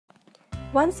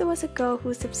Once there was a girl who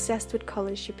was obsessed with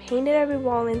colors. She painted every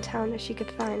wall in town that she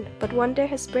could find, but one day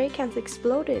her spray cans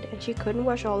exploded and she couldn't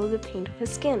wash all of the paint off her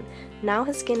skin. Now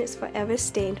her skin is forever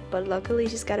stained, but luckily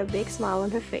she's got a big smile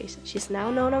on her face. She's now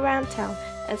known around town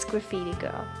as Graffiti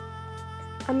Girl.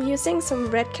 I'm using some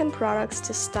red can products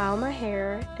to style my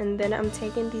hair, and then I'm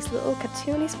taking these little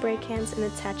cartoony spray cans and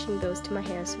attaching those to my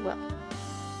hair as well.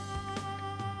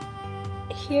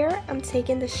 Here I'm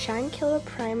taking the Shine Killer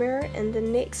Primer and the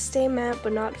NYX Stay Matte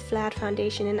But Not Flat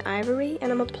Foundation in Ivory, and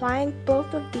I'm applying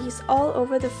both of these all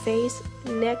over the face,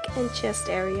 neck and chest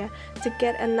area to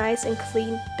get a nice and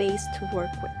clean base to work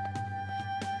with.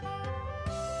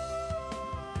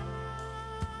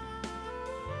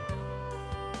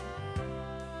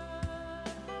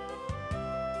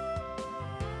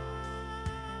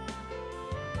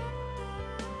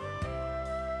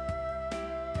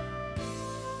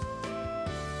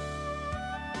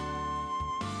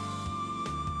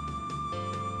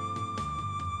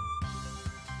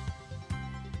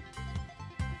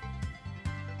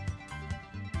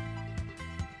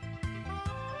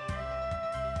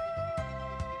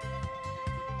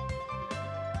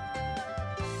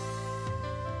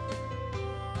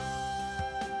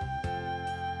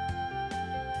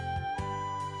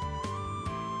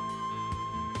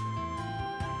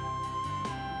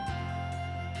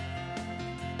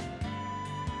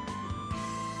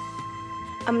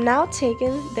 I'm now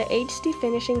taking the HD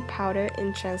Finishing Powder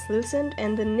in Translucent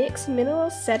and the NYX Mineral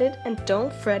Set It and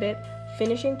Don't Fret It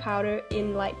Finishing Powder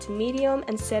in Light to Medium,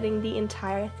 and setting the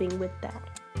entire thing with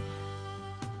that.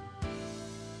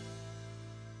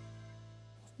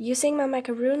 Using my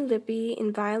macaroon lippy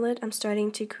in Violet, I'm starting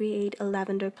to create a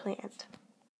lavender plant.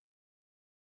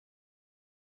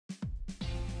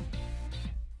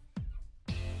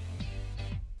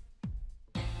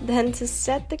 Then to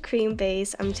set the cream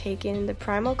base, I'm taking the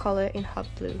primal color in Hot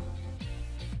Blue.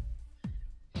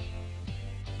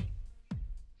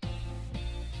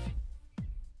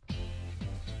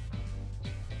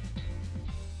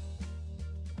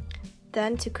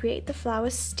 Then to create the flower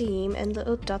stem and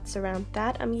little dots around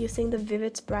that, I'm using the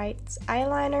Vivid Brights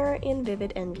eyeliner in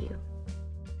Vivid Envy.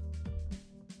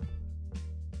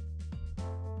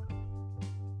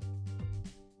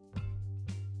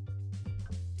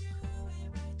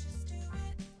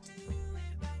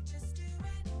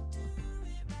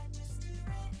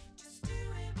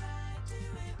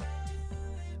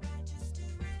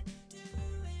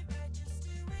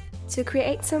 To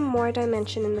create some more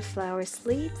dimension in the flower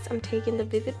sleeves, I'm taking the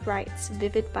Vivid Brights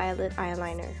Vivid Violet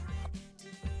eyeliner.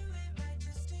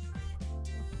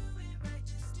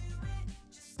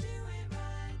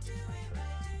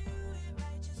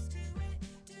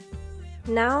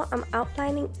 Now I'm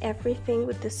outlining everything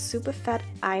with the super fat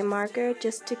eye marker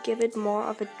just to give it more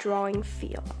of a drawing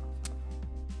feel.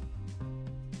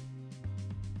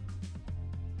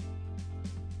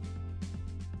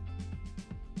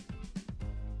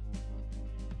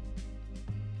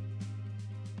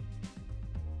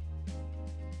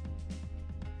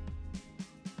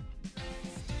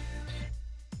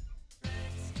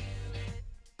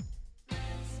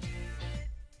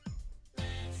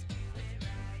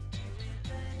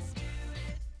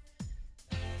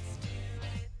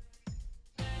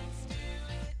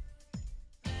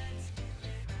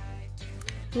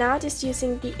 Now just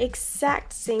using the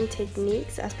exact same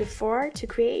techniques as before to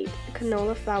create a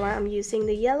canola flower, I'm using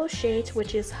the yellow shades,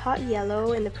 which is Hot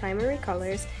Yellow in the primary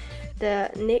colors, the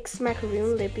NYX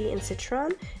Macaroon Lippy in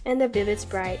Citron, and the Vivid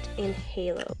Bright in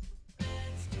Halo.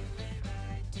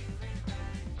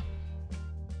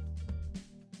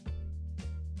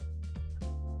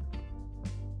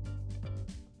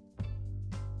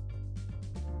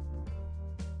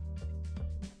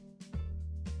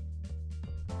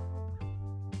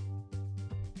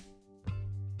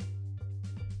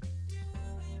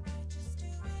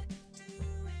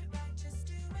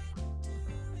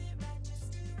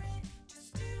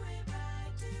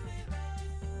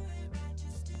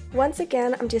 Once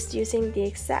again, I'm just using the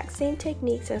exact same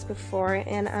techniques as before,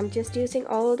 and I'm just using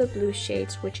all of the blue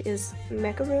shades, which is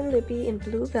Macaroon Lippy in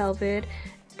Blue Velvet,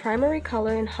 Primary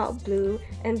Color in Hot Blue,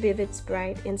 and Vivid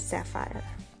Bright in Sapphire.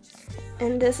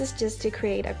 And this is just to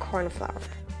create a cornflower.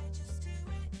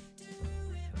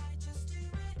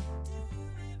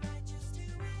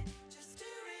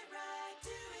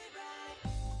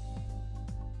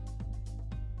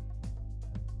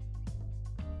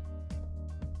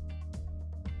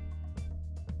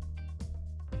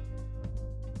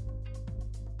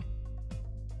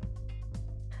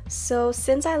 So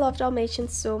since I love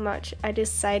Dalmatians so much, I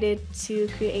decided to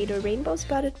create a rainbow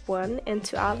spotted one, and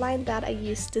to outline that I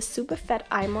used the super fat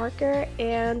eye marker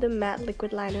and the matte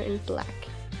liquid liner in black.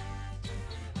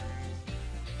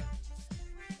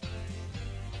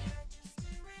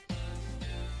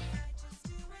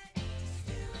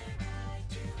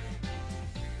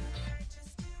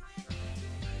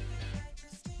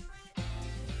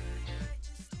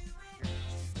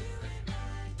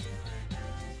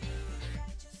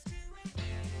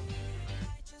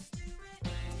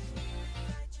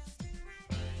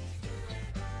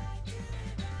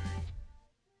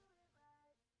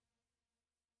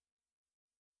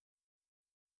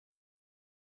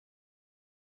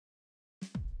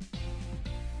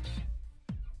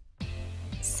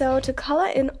 So to color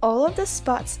in all of the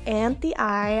spots and the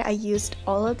eye, I used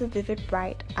all of the Vivid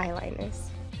Bright eyeliners.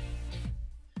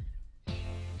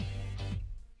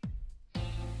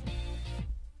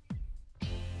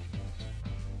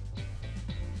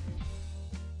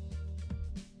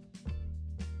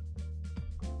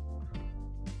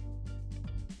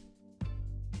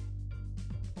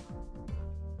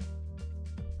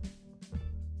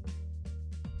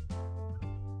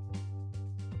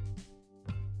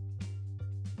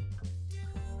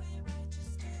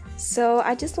 So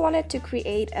I just wanted to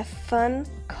create a fun,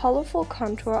 colorful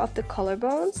contour of the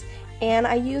collarbones, and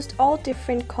I used all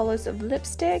different colors of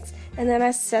lipsticks, and then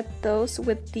I set those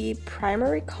with the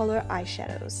primary color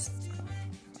eyeshadows.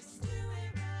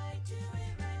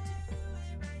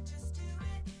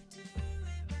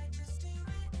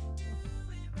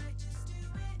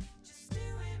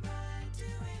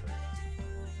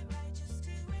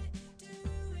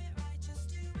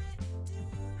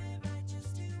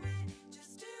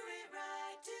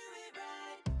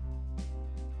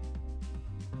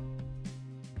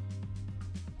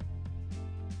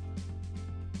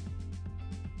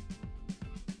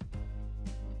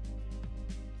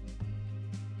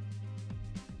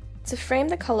 To frame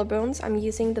the collarbones, I'm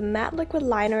using the matte liquid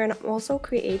liner, and I'm also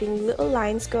creating little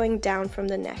lines going down from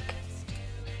the neck.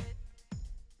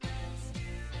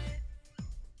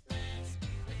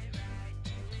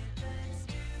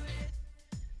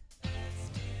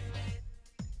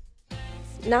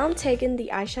 Now I'm taking the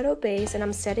eyeshadow base and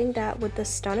I'm setting that with the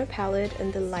Stunner palette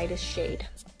in the lightest shade.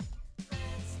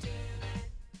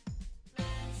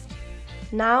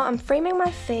 Now I'm framing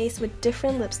my face with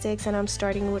different lipsticks, and I'm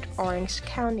starting with Orange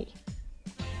County.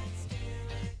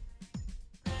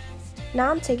 Now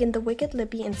I'm taking the Wicked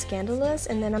Lippy in Scandalous,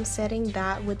 and then I'm setting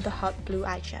that with the Hot Blue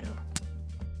eyeshadow.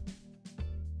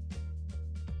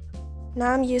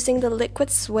 Now I'm using the Liquid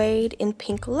Suede in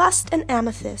Pink Lust and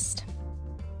Amethyst.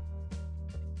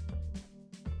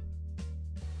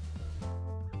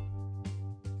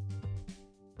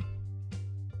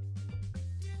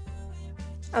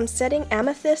 I'm setting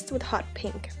Amethyst with Hot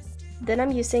Pink. Then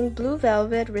I'm using Blue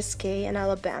Velvet, Risque, and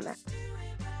Alabama.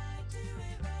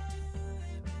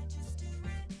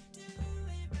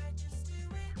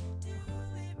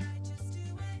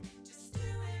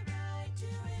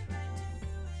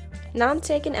 Now I'm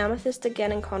taking Amethyst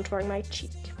again and contouring my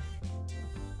cheek.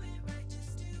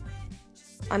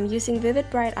 I'm using Vivid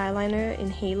Bright eyeliner in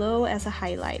Halo as a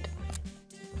highlight.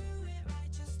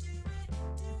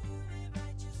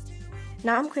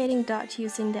 Now I'm creating dots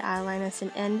using the eyeliners in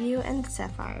Enview and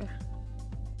Sapphire.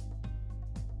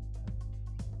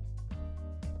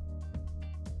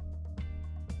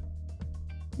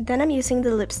 Then I'm using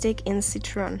the lipstick in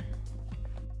Citron.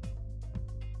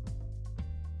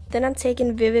 Then I'm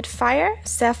taking Vivid Fire,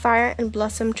 Sapphire, and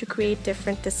Blossom to create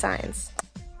different designs.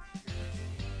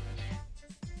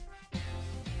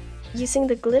 Using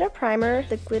the glitter primer,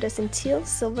 the glitters in Teal,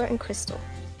 Silver, and Crystal.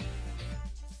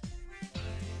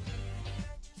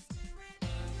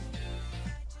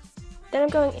 Then I'm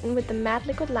going in with the matte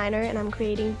liquid liner, and I'm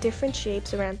creating different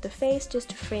shapes around the face just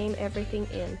to frame everything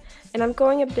in. And I'm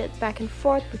going a bit back and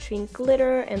forth between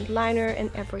glitter and liner and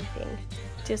everything,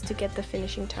 just to get the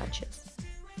finishing touches.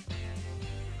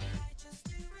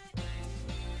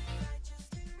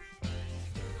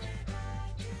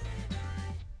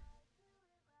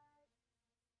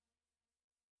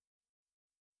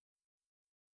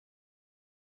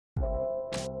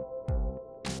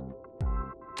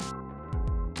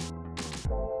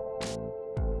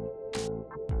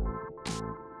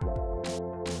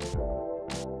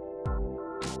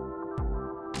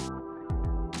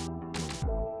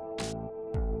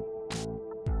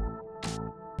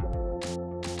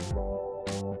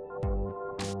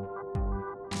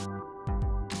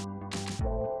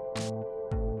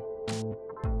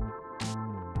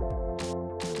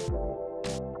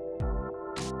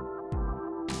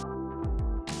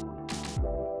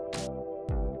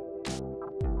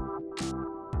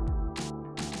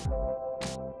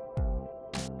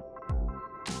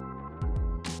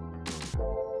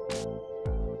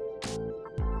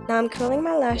 Now I'm curling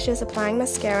my lashes, applying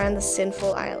mascara and the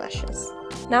Sinful eyelashes.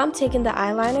 Now I'm taking the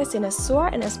eyeliners in Azure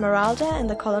and Esmeralda and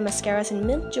the color mascaras in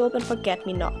Mint Julep and Forget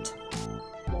Me Not.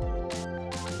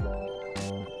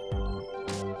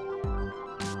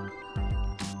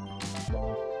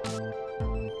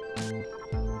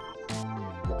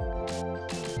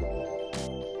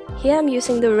 Here I'm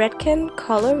using the Redken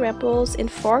Color Rebels in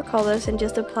 4 colors and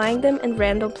just applying them in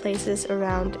random places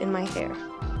around in my hair.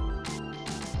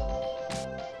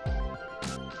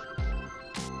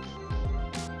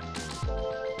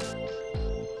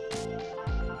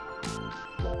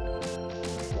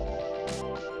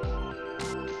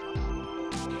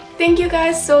 Thank you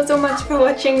guys so much for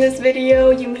watching this video.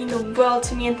 You mean the world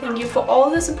to me, and thank you for all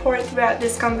the support throughout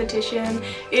this competition.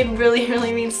 It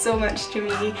really means so much to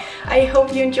me. I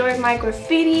hope you enjoyed my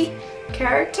graffiti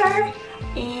character,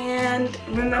 and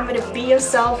remember to be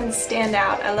yourself and stand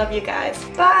out. I love you guys.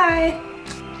 Bye!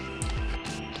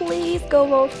 Please go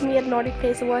vote for me at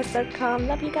NordicPaceAwards.com.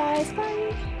 Love you guys.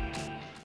 Bye!